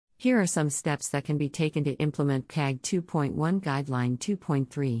Here are some steps that can be taken to implement WCAG 2.1 Guideline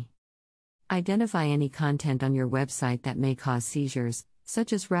 2.3. Identify any content on your website that may cause seizures,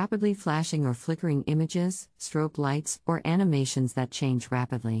 such as rapidly flashing or flickering images, strobe lights, or animations that change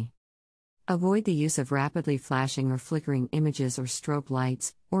rapidly. Avoid the use of rapidly flashing or flickering images or strobe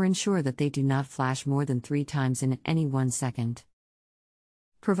lights, or ensure that they do not flash more than 3 times in any 1 second.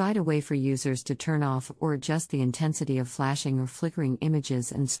 Provide a way for users to turn off or adjust the intensity of flashing or flickering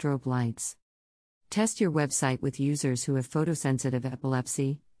images and strobe lights. Test your website with users who have photosensitive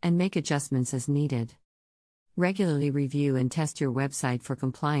epilepsy, and make adjustments as needed. Regularly review and test your website for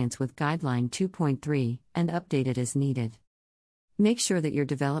compliance with Guideline 2.3, and update it as needed. Make sure that your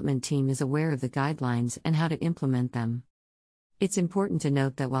development team is aware of the guidelines and how to implement them. It's important to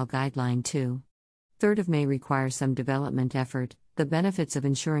note that while Guideline 2.3 may require some development effort, the benefits of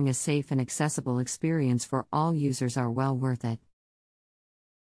ensuring a safe and accessible experience for all users are well worth it.